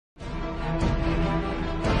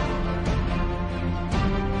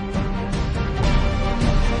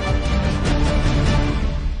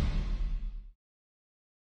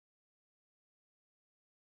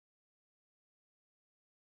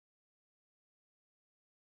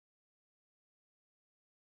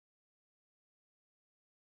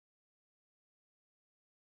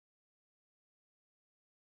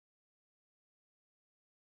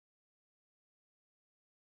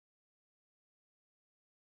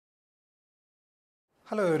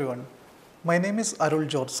Hello everyone, my name is Arul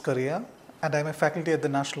George Skaria and I am a faculty at the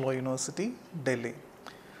National Law University, Delhi.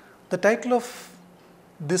 The title of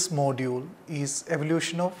this module is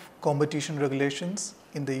Evolution of Competition Regulations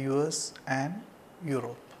in the US and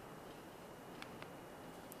Europe.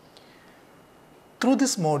 Through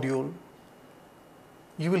this module,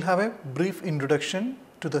 you will have a brief introduction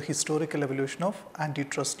to the historical evolution of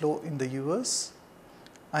antitrust law in the US,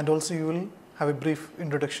 and also you will have a brief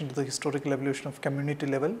introduction to the historical evolution of community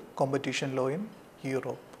level competition law in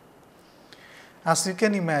Europe. As you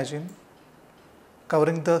can imagine,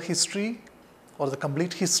 covering the history or the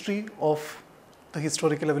complete history of the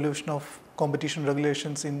historical evolution of competition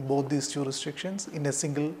regulations in both these jurisdictions in a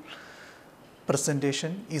single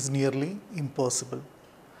presentation is nearly impossible.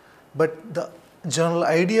 But the general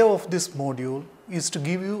idea of this module is to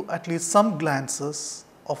give you at least some glances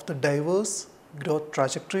of the diverse growth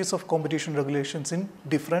trajectories of competition regulations in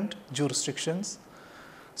different jurisdictions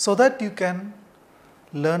so that you can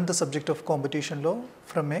learn the subject of competition law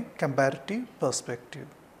from a comparative perspective.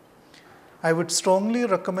 I would strongly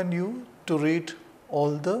recommend you to read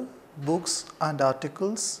all the books and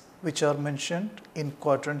articles which are mentioned in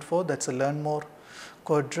quadrant 4, that's a learn more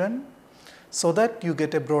quadrant, so that you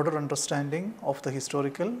get a broader understanding of the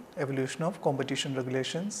historical evolution of competition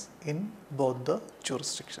regulations in both the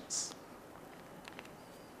jurisdictions.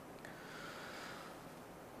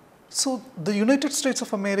 So, the United States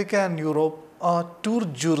of America and Europe are two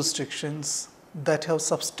jurisdictions that have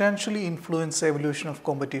substantially influenced the evolution of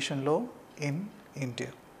competition law in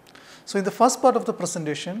India. So, in the first part of the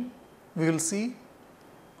presentation, we will see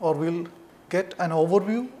or we will get an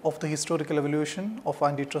overview of the historical evolution of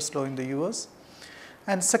antitrust law in the US,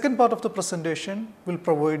 and second part of the presentation will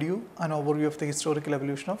provide you an overview of the historical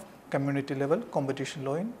evolution of community level competition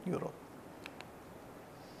law in Europe.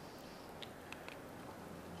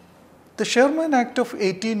 The Sherman Act of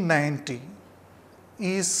 1890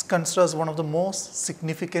 is considered as one of the most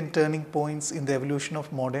significant turning points in the evolution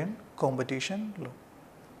of modern competition law.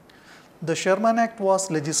 The Sherman Act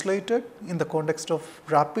was legislated in the context of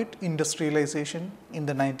rapid industrialization in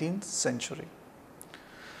the 19th century.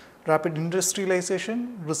 Rapid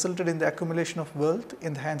industrialization resulted in the accumulation of wealth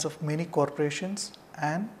in the hands of many corporations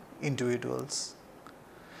and individuals.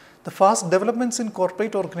 The fast developments in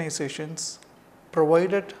corporate organizations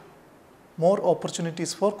provided more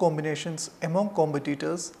opportunities for combinations among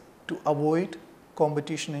competitors to avoid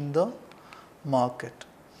competition in the market.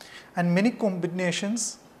 And many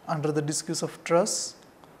combinations under the disguise of trust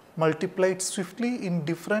multiplied swiftly in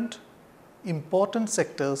different important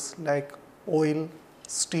sectors like oil,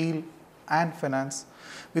 steel and finance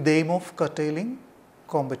with the aim of curtailing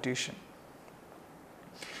competition.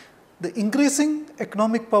 The increasing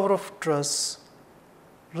economic power of trust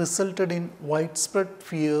resulted in widespread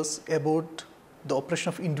fears about the oppression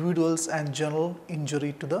of individuals and general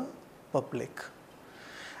injury to the public.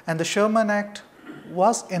 And the Sherman Act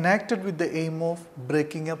was enacted with the aim of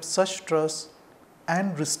breaking up such trust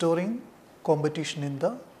and restoring competition in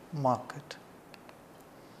the market.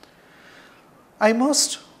 I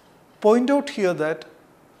must point out here that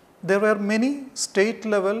there were many state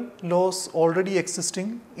level laws already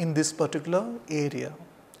existing in this particular area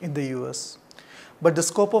in the US. But the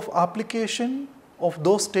scope of application of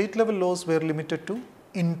those state level laws were limited to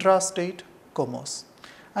intra-state commerce.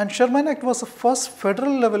 And Sherman Act was the first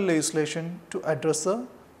federal level legislation to address the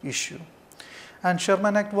issue. And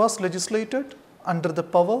Sherman Act was legislated under the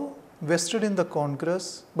power vested in the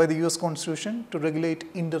Congress by the US Constitution to regulate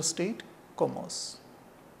interstate commerce.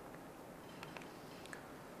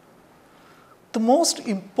 The most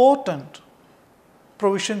important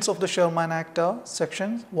provisions of the Sherman Act are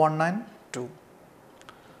sections 1 and 2.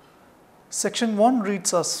 Section 1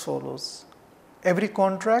 reads as follows: every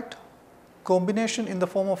contract, combination in the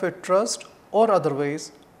form of a trust or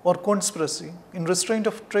otherwise, or conspiracy in restraint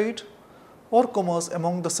of trade or commerce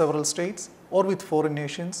among the several states or with foreign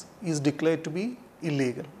nations is declared to be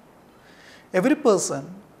illegal. Every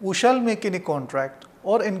person who shall make any contract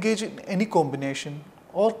or engage in any combination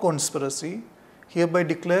or conspiracy hereby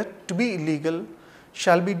declared to be illegal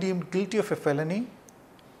shall be deemed guilty of a felony,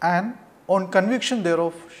 and on conviction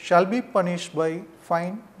thereof shall be punished by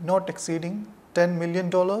fine not exceeding $10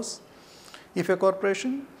 million if a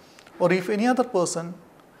corporation, or if any other person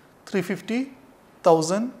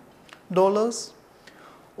 $350,000,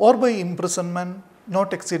 or by imprisonment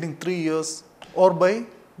not exceeding 3 years, or by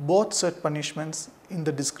both said punishments in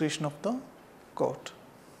the discretion of the court.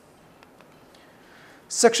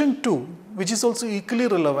 Section 2, which is also equally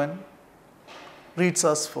relevant, reads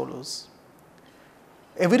as follows: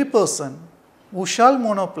 every person who shall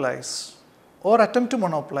monopolize or attempt to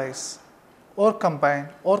monopolize or combine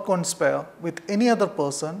or conspire with any other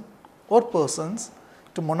person or persons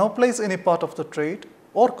to monopolize any part of the trade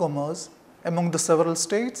or commerce among the several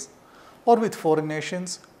states or with foreign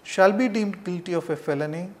nations shall be deemed guilty of a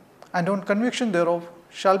felony, and on conviction thereof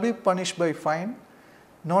shall be punished by fine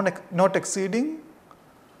not exceeding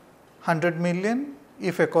 100 million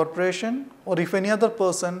if a corporation, or if any other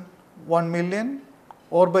person 1 million,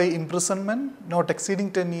 or by imprisonment not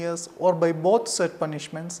exceeding 10 years, or by both said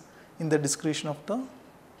punishments in the discretion of the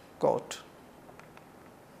court.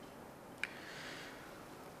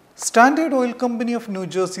 Standard Oil Company of New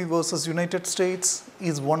Jersey versus United States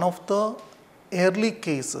is one of the early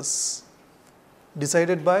cases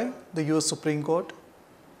decided by the US Supreme Court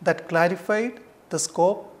that clarified the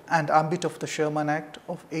scope and ambit of the Sherman Act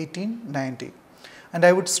of 1890. And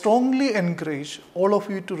I would strongly encourage all of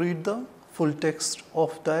you to read the full text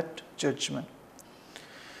of that judgment.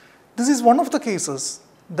 This is one of the cases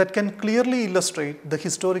that can clearly illustrate the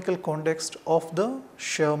historical context of the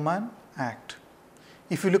Sherman Act.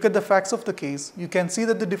 If you look at the facts of the case, you can see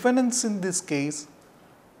that the defendants in this case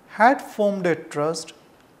had formed a trust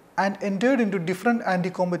and entered into different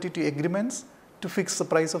anti-competitive agreements to fix the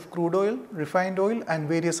price of crude oil, refined oil and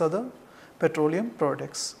various other petroleum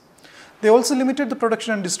products. They also limited the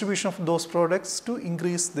production and distribution of those products to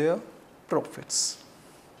increase their profits.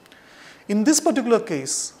 In this particular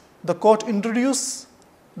case, the court introduced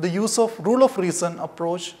the use of rule of reason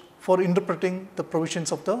approach for interpreting the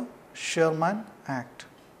provisions of the Sherman Act.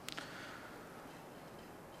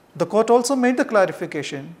 The court also made the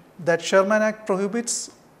clarification that Sherman Act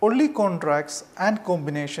prohibits only contracts and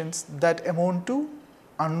combinations that amount to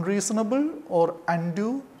unreasonable or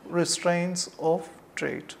undue restraints of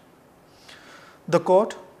trade. The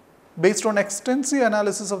court, based on extensive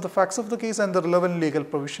analysis of the facts of the case and the relevant legal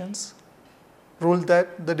provisions, ruled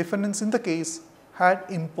that the defendants in the case had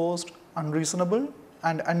imposed unreasonable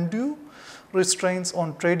and undue restraints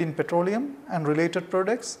on trade in petroleum and related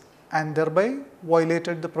products and thereby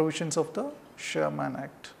violated the provisions of the Sherman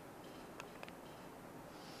Act.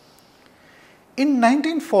 In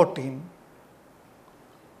 1914,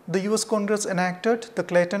 the US Congress enacted the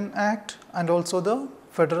Clayton Act and also the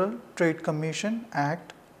Federal Trade Commission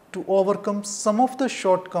Act to overcome some of the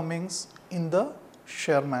shortcomings in the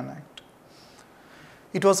Sherman Act.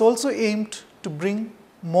 It was also aimed to bring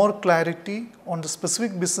more clarity on the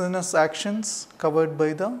specific business actions covered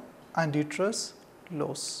by the antitrust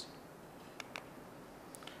laws.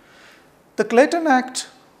 The Clayton Act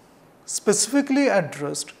specifically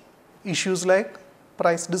addressed issues like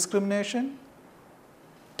price discrimination,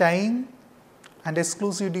 tying and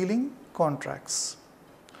exclusive dealing contracts.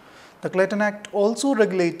 The Clayton Act also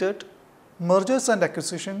regulated mergers and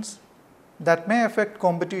acquisitions that may affect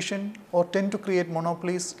competition or tend to create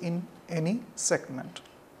monopolies in any segment.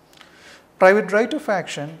 Private right of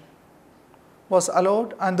action was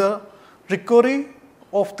allowed and the recovery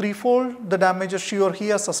of threefold the damages she or he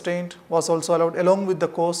has sustained was also allowed along with the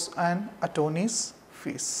costs and attorney's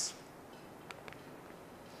fees.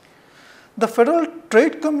 The Federal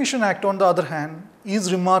Trade Commission Act, on the other hand,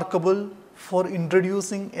 is remarkable for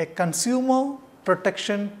introducing a consumer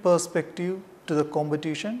protection perspective to the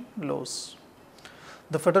competition laws.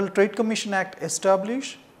 The Federal Trade Commission Act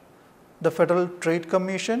established the Federal Trade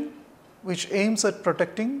Commission, which aims at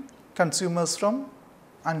protecting consumers from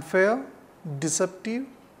unfair, deceptive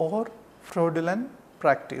or fraudulent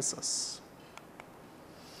practices.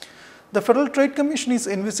 The Federal Trade Commission is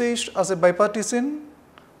envisaged as a bipartisan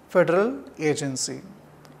federal agency.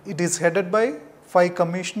 It is headed by 5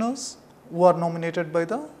 commissioners who are nominated by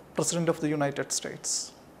the President of the United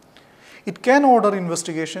States. It can order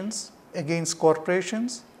investigations against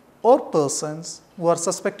corporations or persons who are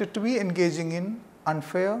suspected to be engaging in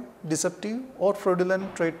unfair, deceptive or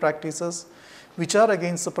fraudulent trade practices which are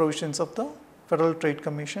against the provisions of the Federal Trade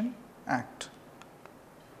Commission Act.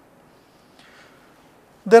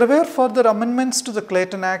 There were further amendments to the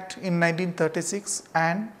Clayton Act in 1936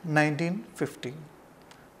 and 1950.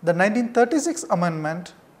 The 1936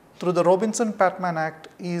 amendment through the Robinson-Patman Act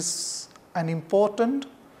is an important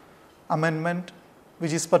amendment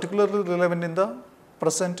which is particularly relevant in the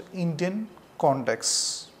present Indian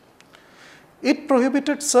context. It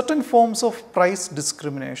prohibited certain forms of price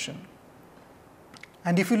discrimination.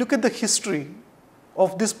 And if you look at the history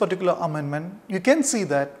of this particular amendment, you can see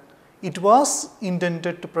that it was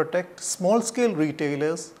intended to protect small-scale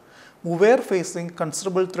retailers who were facing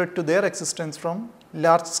considerable threat to their existence from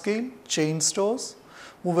large-scale chain stores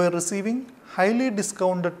who were receiving highly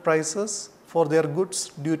discounted prices for their goods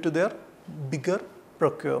due to their bigger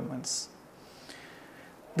procurements.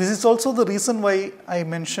 This is also the reason why I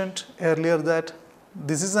mentioned earlier that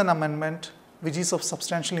this is an amendment which is of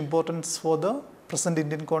substantial importance for the present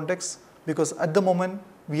Indian context, because at the moment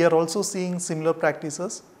we are also seeing similar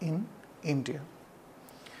practices in India.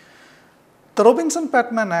 The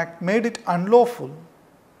Robinson-Patman Act made it unlawful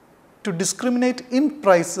to discriminate in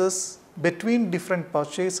prices between different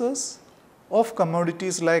purchasers of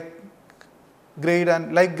commodities like grade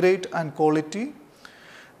and quality,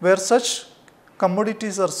 where such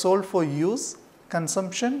commodities are sold for use,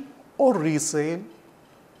 consumption or resale,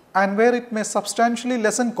 and where it may substantially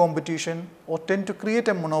lessen competition or tend to create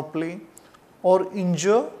a monopoly or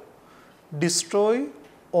injure, destroy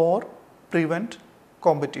or prevent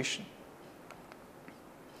competition.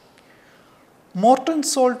 Morton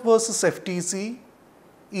Salt versus FTC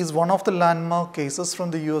is one of the landmark cases from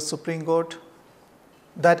the US Supreme Court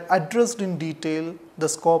that addressed in detail the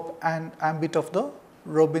scope and ambit of the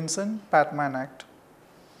Robinson-Patman Act.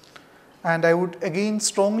 And I would again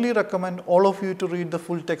strongly recommend all of you to read the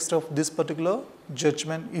full text of this particular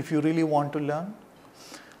judgment if you really want to learn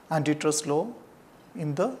antitrust law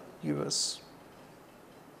in the US.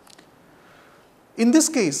 In this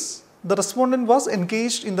case, the respondent was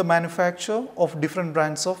engaged in the manufacture of different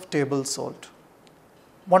brands of table salt.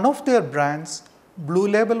 One of their brands, Blue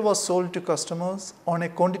Label, was sold to customers on a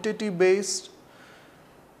quantitative based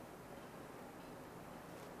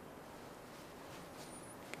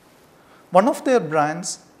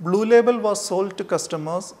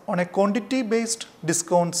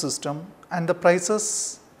discount system, and the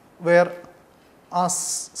prices were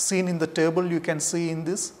as seen in the table you can see in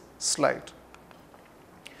this slide.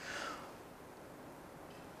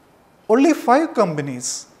 Only 5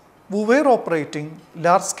 companies who were operating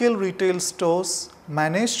large-scale retail stores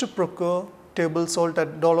managed to procure table salt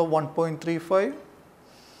at $1.35,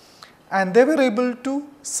 and they were able to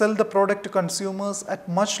sell the product to consumers at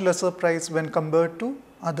much lesser price when compared to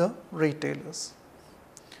other retailers.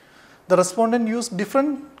 The respondent used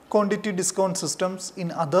different quantity discount systems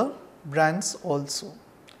in other brands also.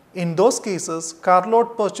 In those cases,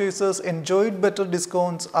 carload purchasers enjoyed better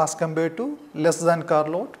discounts as compared to less than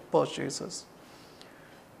carload purchasers.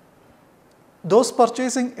 Those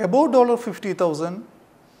purchasing above $50,000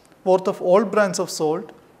 worth of all brands of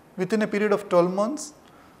salt within a period of 12 months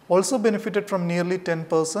also benefited from nearly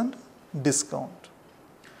 10% discount.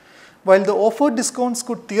 While the offered discounts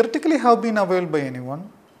could theoretically have been availed by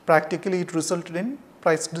anyone, practically it resulted in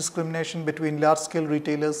price discrimination between large-scale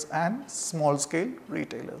retailers and small-scale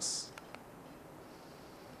retailers.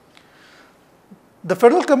 The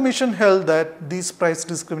Federal Commission held that these price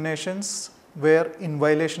discriminations were in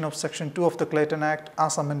violation of Section 2 of the Clayton Act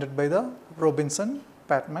as amended by the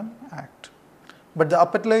Robinson-Patman Act. But the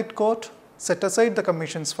Appellate Court set aside the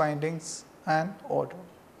Commission's findings and order.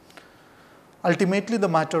 Ultimately, the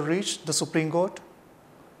matter reached the Supreme Court,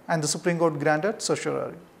 and the Supreme Court granted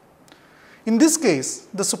certiorari. In this case,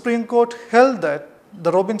 the Supreme Court held that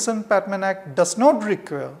the Robinson-Patman Act does not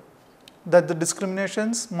require that the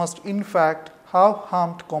discriminations must in fact have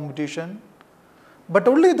harmed competition, but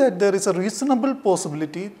only that there is a reasonable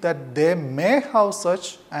possibility that they may have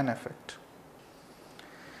such an effect.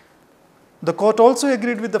 The court also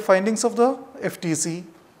agreed with the findings of the FTC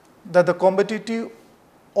that the competitive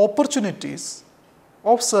opportunities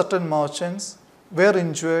of certain merchants were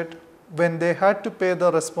injured when they had to pay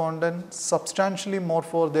the respondent substantially more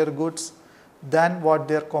for their goods than what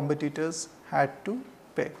their competitors had to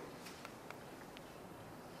pay.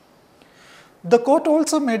 The court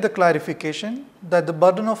also made the clarification that the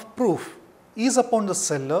burden of proof is upon the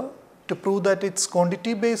seller to prove that its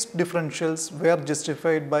quantity-based differentials were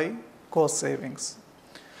justified by cost savings.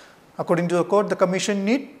 According to the court, the Commission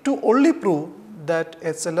need to only prove that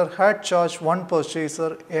a seller had charged one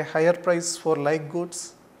purchaser a higher price for like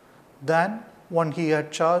goods than one he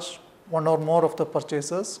had charged one or more of the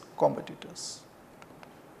purchaser's competitors.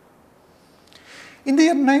 In the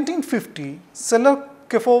year 1950,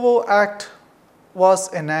 Seller-Kefovo Act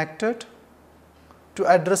was enacted to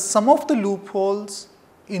address some of the loopholes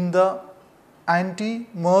in the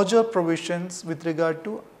anti-merger provisions with regard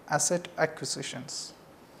to asset acquisitions.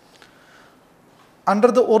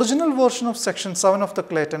 Under the original version of Section 7 of the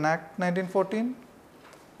Clayton Act 1914,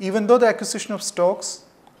 even though the acquisition of stocks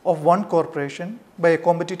of one corporation by a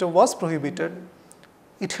competitor was prohibited,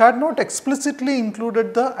 it had not explicitly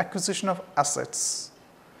included the acquisition of assets,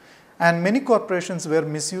 and many corporations were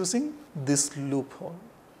misusing this loophole.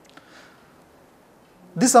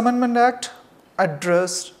 This Amendment Act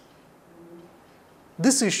addressed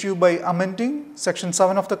this issue by amending Section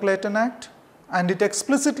 7 of the Clayton Act, and it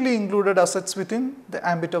explicitly included assets within the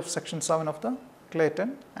ambit of Section 7 of the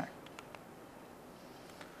Clayton Act.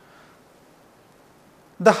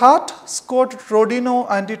 The Hart-Scott-Rodino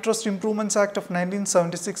Antitrust Improvements Act of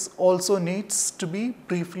 1976 also needs to be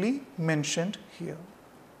briefly mentioned here.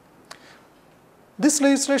 This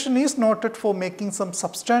legislation is noted for making some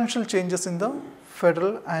substantial changes in the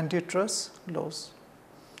federal antitrust laws.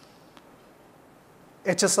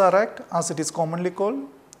 HSR Act, as it is commonly called,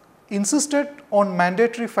 insisted on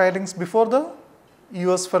mandatory filings before the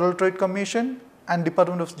US Federal Trade Commission and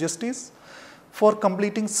Department of Justice for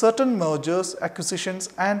completing certain mergers, acquisitions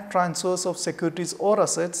and transfers of securities or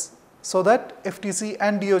assets so that FTC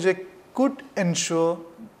and DOJ could ensure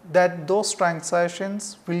that those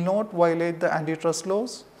transactions will not violate the antitrust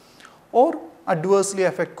laws or adversely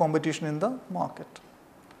affect competition in the market.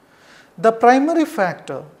 The primary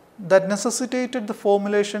factor that necessitated the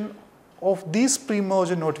formulation of these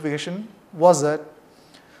pre-merger notification was that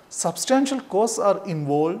substantial costs are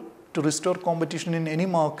involved to restore competition in any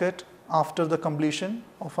market after the completion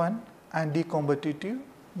of an anti-competitive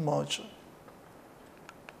merger.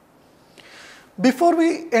 Before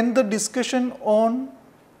we end the discussion on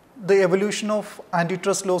the evolution of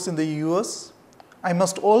antitrust laws in the US, I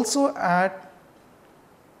must also add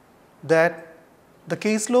that the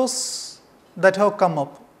case laws that have come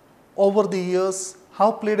up over the years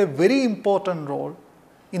have played a very important role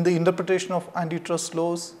in the interpretation of antitrust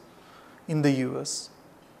laws in the US.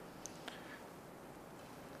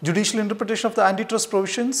 Judicial interpretation of the antitrust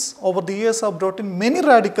provisions over the years have brought in many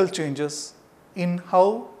radical changes in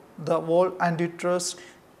how the whole antitrust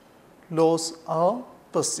laws are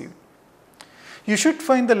perceived. You should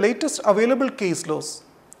find the latest available case laws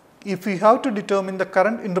if you have to determine the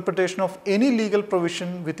current interpretation of any legal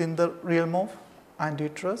provision within the realm of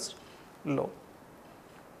antitrust law.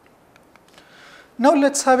 Now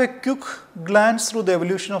let's have a quick glance through the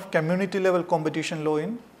evolution of community level competition law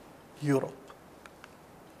in Europe.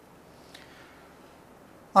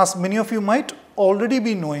 As many of you might already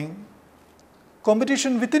be knowing,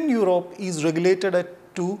 competition within Europe is regulated at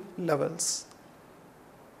two levels.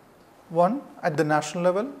 One at the national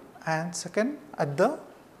level and second at the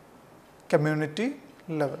community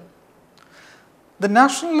level. The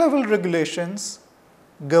national level regulations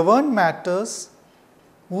govern matters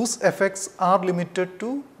whose effects are limited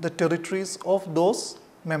to the territories of those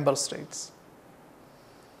member states.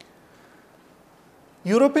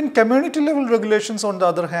 European community level regulations, on the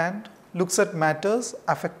other hand, looks at matters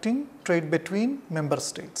affecting trade between member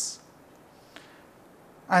states.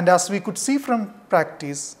 And as we could see from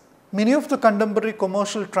practice, many of the contemporary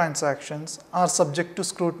commercial transactions are subject to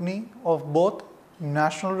scrutiny of both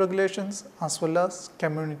national regulations as well as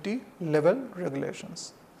community level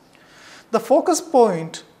regulations. The focus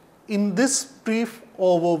point in this brief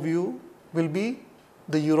overview will be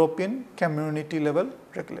the European community level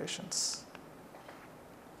regulations.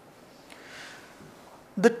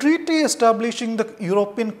 The treaty establishing the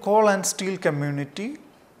European Coal and Steel Community,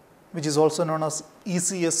 which is also known as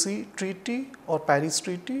ECSC Treaty or Paris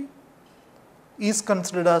Treaty, is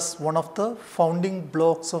considered as one of the founding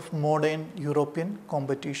blocks of modern European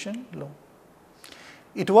competition law.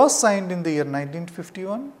 It was signed in the year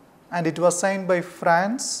 1951 and it was signed by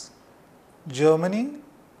France, Germany,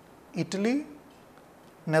 Italy,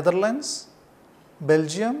 Netherlands,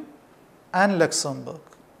 Belgium and Luxembourg.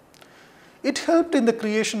 It helped in the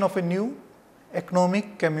creation of a new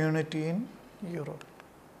economic community in Europe.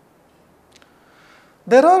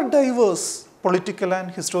 There are diverse political and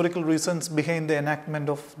historical reasons behind the enactment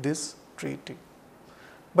of this treaty.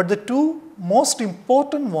 But the two most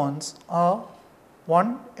important ones are,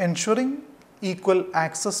 one, ensuring equal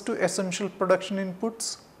access to essential production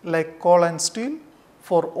inputs like coal and steel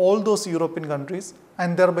for all those European countries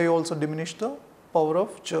and thereby also diminish the power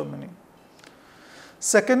of Germany.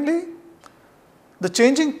 Secondly, the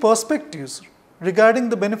changing perspectives regarding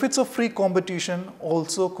the benefits of free competition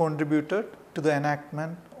also contributed to the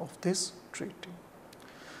enactment of this treaty.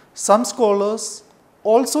 Some scholars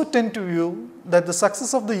also tend to view that the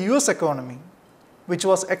success of the US economy, which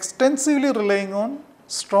was extensively relying on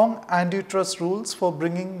strong antitrust rules for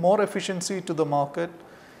bringing more efficiency to the market,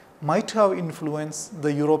 might have influenced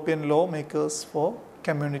the European lawmakers for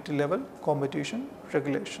community level competition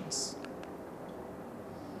regulations.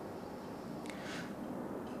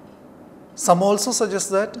 Some also suggest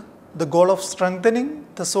that the goal of strengthening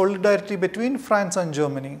the solidarity between France and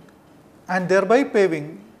Germany and thereby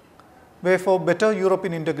paving way for better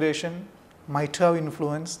European integration might have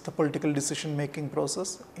influenced the political decision-making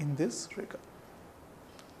process in this regard.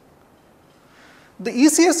 The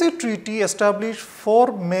ECSA Treaty established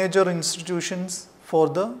four major institutions for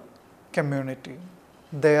the community.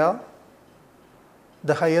 They are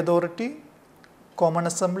the High Authority, Common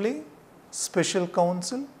Assembly, Special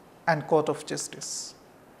Council, and Court of Justice.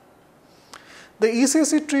 The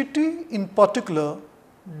ECC treaty in particular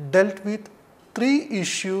dealt with three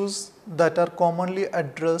issues that are commonly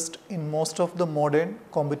addressed in most of the modern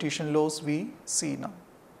competition laws we see now.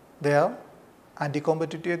 They are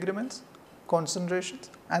anti-competitive agreements, concentrations,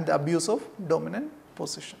 and the abuse of dominant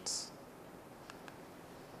positions.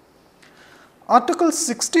 Article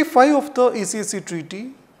 65 of the ECC treaty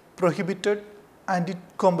prohibited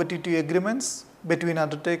anti-competitive agreements between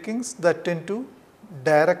undertakings that tend to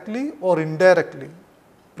directly or indirectly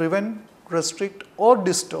prevent, restrict, or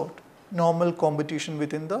distort normal competition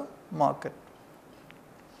within the market.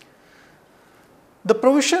 The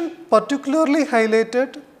provision particularly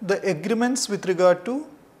highlighted the agreements with regard to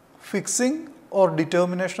fixing or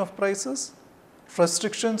determination of prices,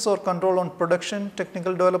 restrictions or control on production,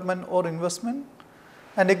 technical development or investment,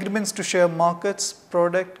 and agreements to share markets,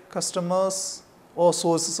 product, customers or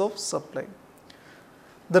sources of supply.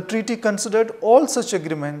 The treaty considered all such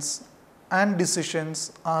agreements and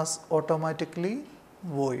decisions as automatically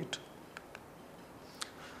void.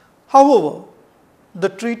 However, the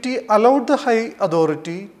treaty allowed the high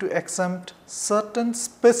authority to exempt certain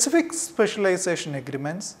specific specialization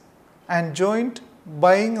agreements and joint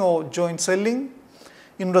buying or joint selling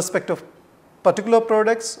in respect of particular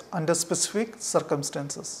products under specific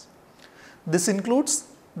circumstances. This includes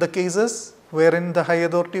the cases wherein the high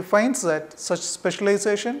authority finds that such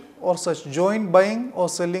specialization or such joint buying or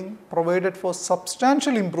selling provided for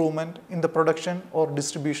substantial improvement in the production or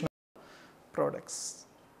distribution of products.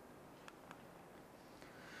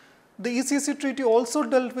 The ECC treaty also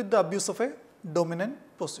dealt with the abuse of a dominant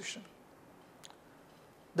position.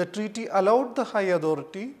 The treaty allowed the high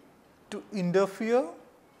authority to interfere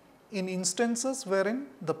in instances wherein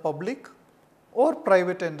the public or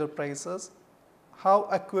private enterprises have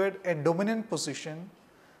acquired a dominant position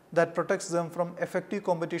that protects them from effective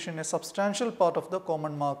competition in a substantial part of the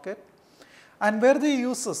common market, and where they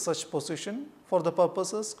use such position for the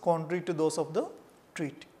purposes contrary to those of the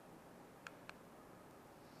treaty.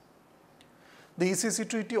 The ECC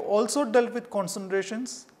treaty also dealt with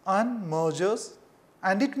concentrations and mergers,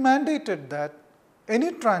 and it mandated that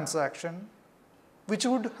any transaction which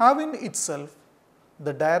would have in itself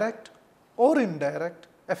the direct or indirect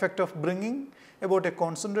effect of bringing about a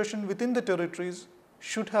concentration within the territories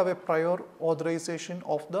should have a prior authorization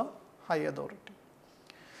of the high authority.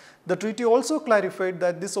 The treaty also clarified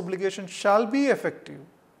that this obligation shall be effective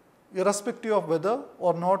irrespective of whether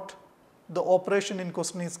or not the operation in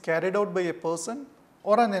question is carried out by a person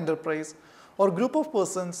or an enterprise or group of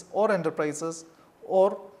persons or enterprises,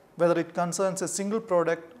 or whether it concerns a single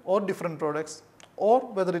product or different products, or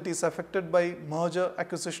whether it is affected by merger,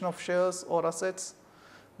 acquisition of shares or assets,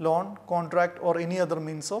 loan, contract or any other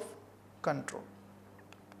means of control.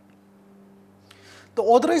 The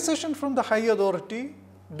authorization from the high authority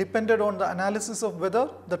depended on the analysis of whether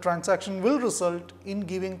the transaction will result in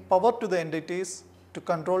giving power to the entities to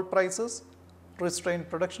control prices, restrain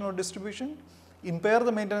production or distribution, impair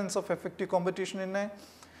the maintenance of effective competition in a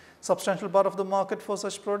substantial part of the market for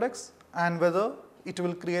such products, and whether it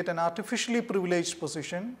will create an artificially privileged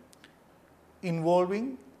position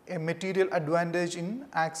involving a material advantage in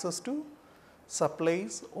access to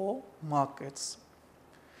supplies or markets.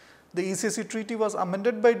 The ECC treaty was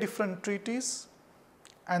amended by different treaties,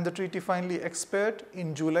 and the treaty finally expired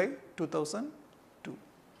in July 2002.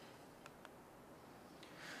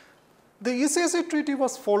 The ECC treaty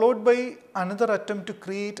was followed by another attempt to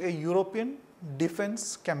create a European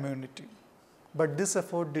defense community, but this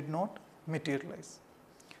effort did not materialize.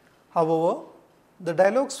 However, the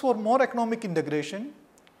dialogues for more economic integration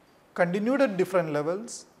continued at different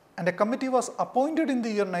levels, and a committee was appointed in the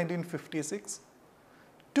year 1956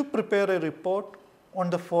 to prepare a report on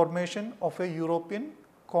the formation of a European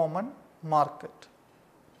common market.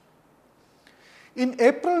 In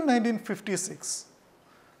April 1956,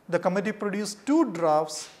 the committee produced two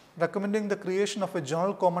drafts recommending the creation of a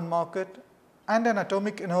general common market and an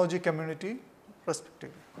atomic energy community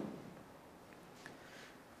respectively.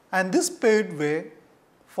 And this paved way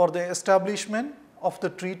for the establishment of the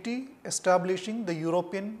treaty establishing the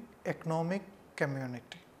European Economic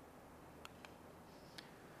Community.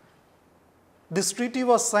 This treaty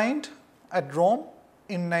was signed at Rome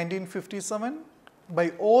in 1957 by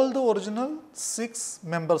all the original 6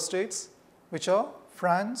 member states, which are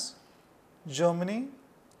France, Germany,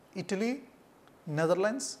 Italy,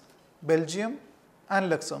 Netherlands, Belgium and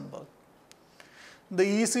Luxembourg. The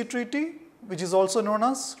EEC treaty, which is also known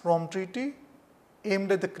as Rome Treaty,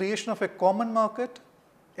 aimed at the creation of a common market,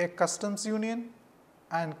 a customs union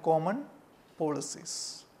and common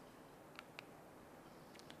policies.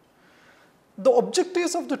 The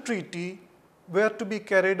objectives of the treaty were to be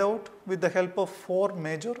carried out with the help of four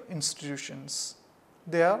major institutions.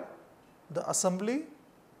 They are the Assembly,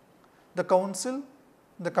 the Council,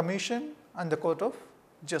 the Commission and the Court of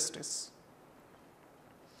Justice.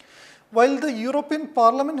 While the European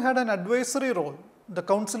Parliament had an advisory role, the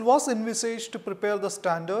Council was envisaged to prepare the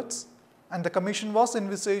standards and the Commission was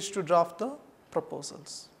envisaged to draft the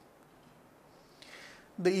proposals.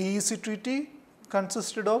 The EEC Treaty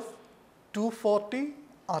consisted of 240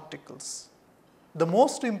 articles. The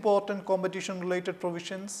most important competition-related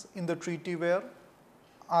provisions in the treaty were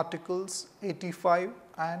Articles 85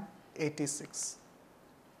 and 86.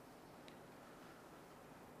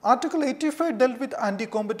 Article 85 dealt with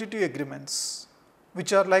anti-competitive agreements,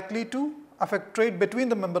 which are likely to affect trade between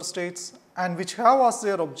the member states and which have as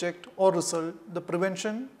their object or result the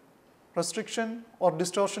prevention, restriction or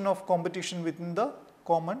distortion of competition within the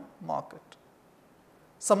common market.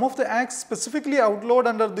 Some of the acts specifically outlawed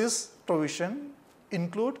under this provision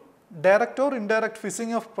include direct or indirect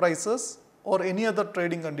fixing of prices or any other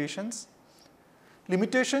trading conditions,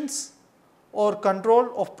 limitations or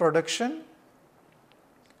control of production,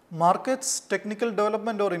 markets, technical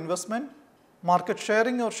development or investment, market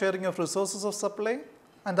sharing or sharing of resources of supply,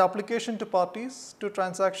 and the application to parties to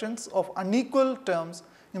transactions of unequal terms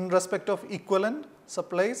in respect of equivalent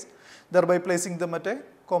supplies, thereby placing them at a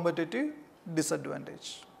competitive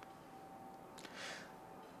disadvantage.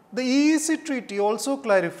 The EEC Treaty also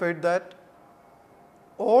clarified that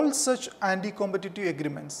all such anti-competitive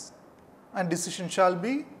agreements and decisions shall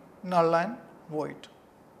be null and void.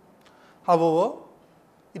 However,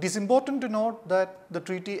 it is important to note that the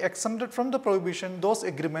treaty exempted from the prohibition those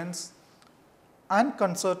agreements and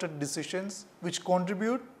concerted decisions which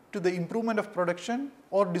contribute to the improvement of production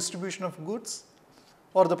or distribution of goods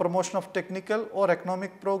or the promotion of technical or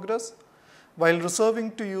economic progress while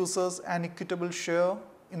reserving to users an equitable share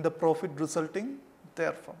in the profit resulting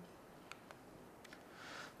therefrom.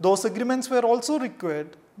 Those agreements were also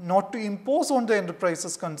required not to impose on the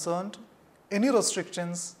enterprises concerned any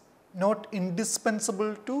restrictions not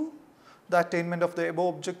indispensable to the attainment of the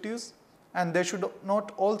above objectives, and there should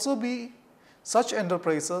not also be such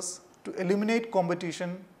enterprises to eliminate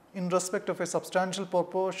competition in respect of a substantial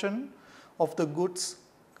proportion of the goods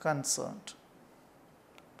concerned.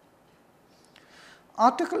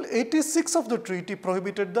 Article 86 of the treaty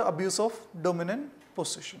prohibited the abuse of dominant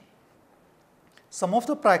position. Some of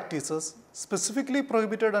the practices specifically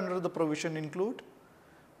prohibited under the provision include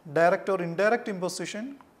direct or indirect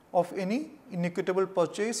imposition of any inequitable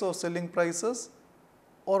purchase or selling prices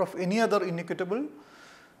or of any other inequitable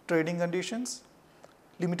trading conditions,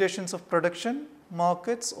 limitations of production,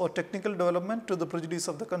 markets or technical development to the prejudice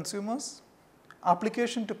of the consumers,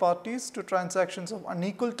 application to parties to transactions of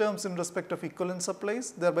unequal terms in respect of equivalent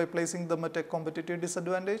supplies, thereby placing them at a competitive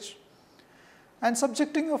disadvantage, and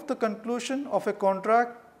subjecting of the conclusion of a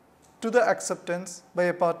contract to the acceptance by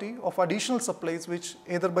a party of additional supplies which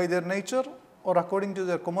either by their nature or according to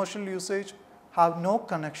their commercial usage have no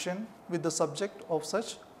connection with the subject of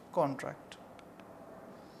such contract.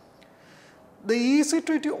 The EEC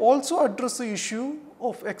Treaty also addressed the issue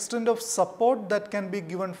of extent of support that can be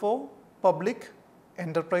given for public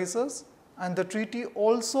enterprises, and the treaty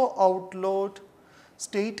also outlawed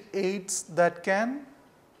state aids that can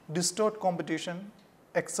distort competition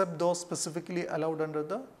except those specifically allowed under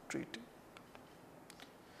the treaty.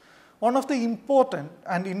 One of the important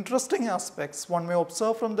and interesting aspects one may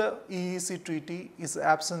observe from the EEC Treaty is the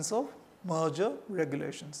absence of merger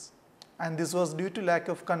regulations, and this was due to lack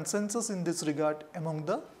of consensus in this regard among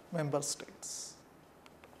the member states.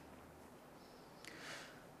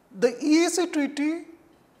 The EEC Treaty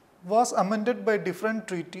was amended by different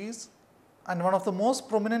treaties, and one of the most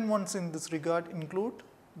prominent ones in this regard include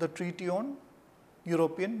the Treaty on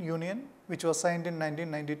European Union, which was signed in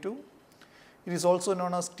 1992. It is also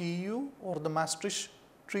known as TEU or the Maastricht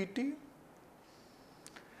Treaty,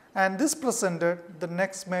 and this presented the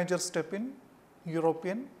next major step in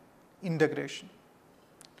European integration.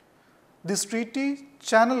 This treaty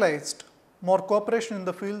channelized more cooperation in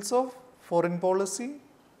the fields of foreign policy,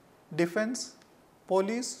 defense,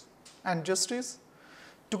 police and justice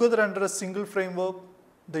together under a single framework,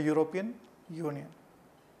 the European Union.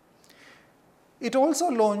 It also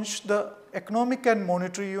launched the Economic and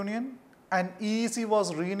Monetary Union, and EEC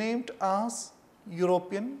was renamed as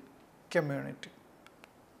European Community.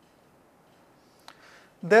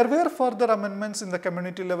 There were further amendments in the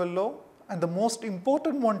community level law, and the most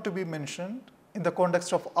important one to be mentioned in the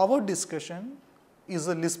context of our discussion is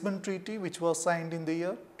the Lisbon Treaty, which was signed in the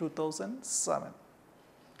year 2007.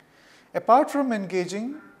 Apart from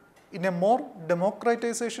engaging in a more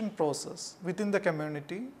democratization process within the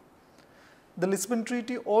community, the Lisbon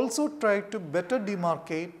Treaty also tried to better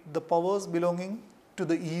demarcate the powers belonging to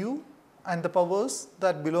the EU and the powers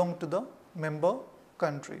that belong to the member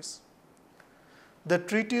countries. The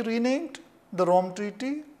treaty renamed the Rome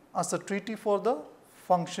Treaty as a treaty for the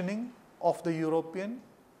functioning of the European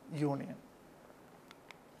Union.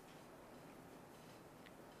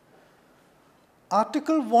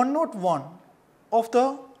 Article 101 of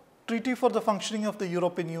the Treaty for the Functioning of the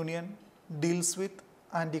European Union deals with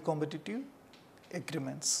anti-competitive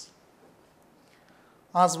agreements.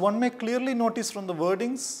 As one may clearly notice from the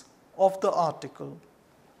wordings of the article,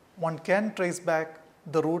 one can trace back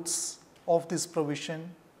the roots of this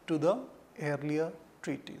provision to the earlier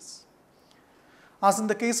treaties. As in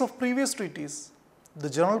the case of previous treaties, the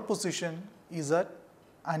general position is that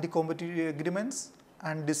anti-competitive agreements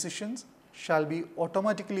and decisions shall be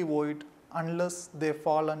automatically void unless they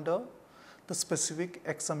fall under the specific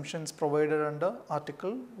exemptions provided under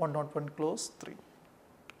Article 101 Clause 3.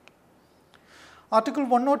 Article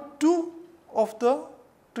 102 of the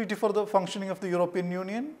Treaty for the Functioning of the European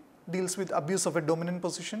Union deals with abuse of a dominant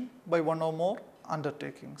position by one or more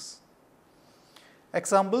undertakings.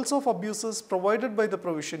 Examples of abuses provided by the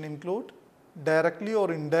provision include directly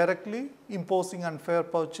or indirectly imposing unfair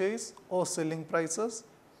purchase or selling prices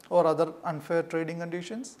or other unfair trading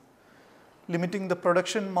conditions, limiting the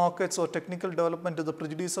production, markets or technical development to the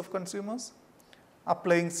prejudice of consumers,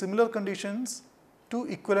 applying similar conditions to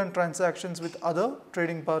equivalent transactions with other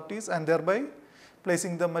trading parties and thereby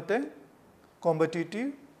placing them at a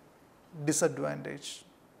competitive disadvantage.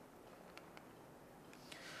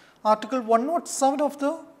 Article 107 of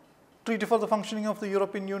the Treaty for the Functioning of the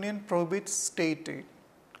European Union prohibits state aid.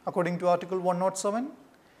 According to Article 107,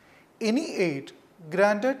 any aid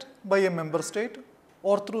granted by a member state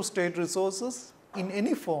or through state resources in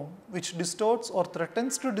any form which distorts or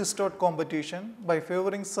threatens to distort competition by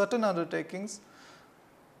favoring certain undertakings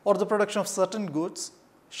or the production of certain goods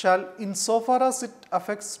shall, insofar as it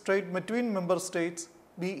affects trade between member states,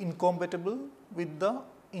 be incompatible with the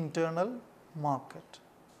internal market.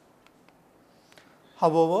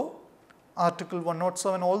 However, Article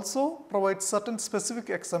 107 also provides certain specific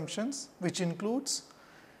exemptions, which includes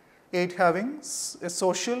aid having a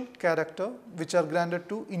social character, which are granted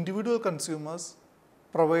to individual consumers,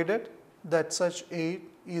 provided that such aid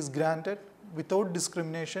is granted without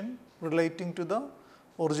discrimination relating to the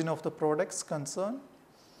origin of the products concerned,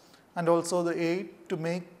 and also the aid to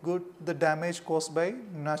make good the damage caused by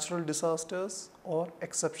natural disasters or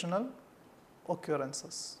exceptional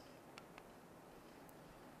occurrences.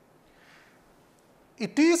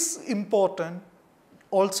 It is important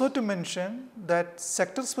also to mention that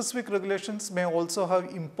sector-specific regulations may also have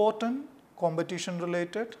important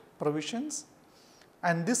competition-related provisions,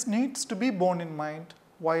 and this needs to be borne in mind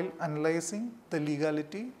while analyzing the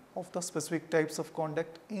legality of the specific types of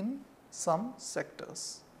conduct in some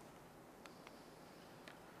sectors.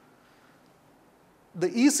 The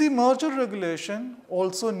EC merger regulation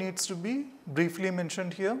also needs to be briefly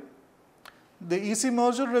mentioned here. The EC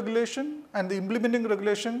merger regulation and the implementing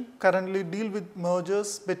regulation currently deal with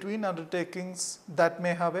mergers between undertakings that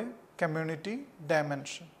may have a community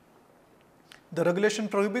dimension. The regulation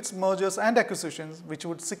prohibits mergers and acquisitions which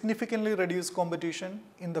would significantly reduce competition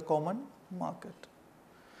in the common market.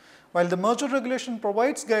 While the merger regulation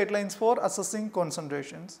provides guidelines for assessing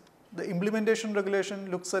concentrations, the implementation regulation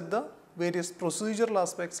looks at the various procedural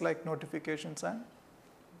aspects like notifications and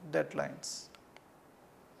deadlines.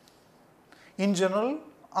 In general,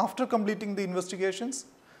 after completing the investigations,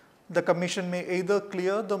 the Commission may either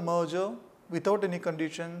clear the merger without any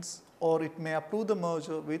conditions or it may approve the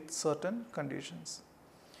merger with certain conditions.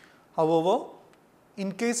 However,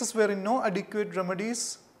 in cases wherein no adequate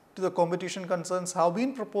remedies to the competition concerns have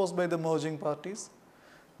been proposed by the merging parties,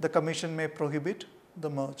 the Commission may prohibit the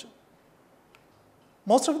merger.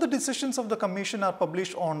 Most of the decisions of the Commission are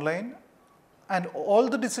published online, and all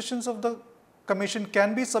the decisions of the Commission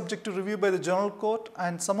can be subject to review by the General Court,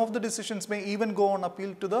 and some of the decisions may even go on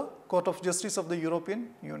appeal to the Court of Justice of the European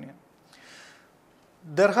Union.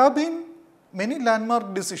 There have been many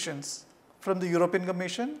landmark decisions from the European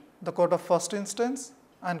Commission, the Court of First Instance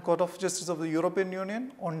and Court of Justice of the European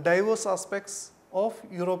Union on diverse aspects of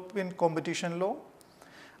European competition law,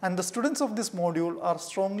 and the students of this module are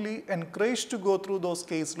strongly encouraged to go through those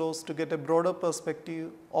case laws to get a broader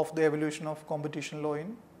perspective of the evolution of competition law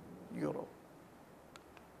in Europe.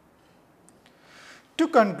 To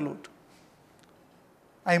conclude,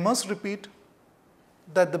 I must repeat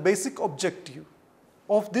that the basic objective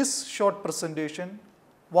of this short presentation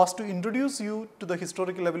was to introduce you to the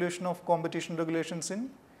historical evolution of competition regulations in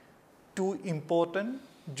two important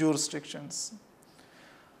jurisdictions.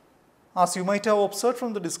 As you might have observed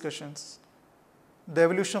from the discussions, the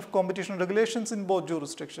evolution of competition regulations in both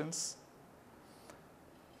jurisdictions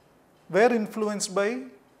were influenced by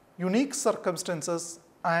unique circumstances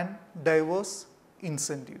and diverse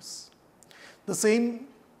incentives. The same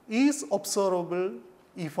is observable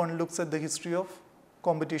if one looks at the history of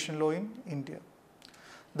competition law in India.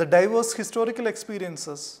 The diverse historical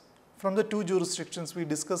experiences from the two jurisdictions we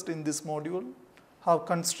discussed in this module have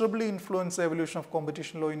considerably influenced the evolution of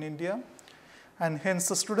competition law in India, and hence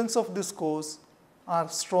the students of this course are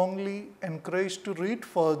strongly encouraged to read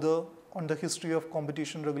further on the history of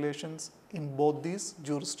competition regulations in both these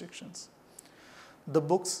jurisdictions. The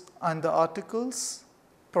books and the articles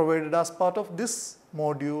provided as part of this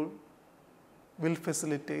module will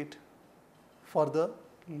facilitate further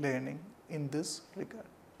learning in this regard.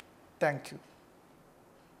 Thank you.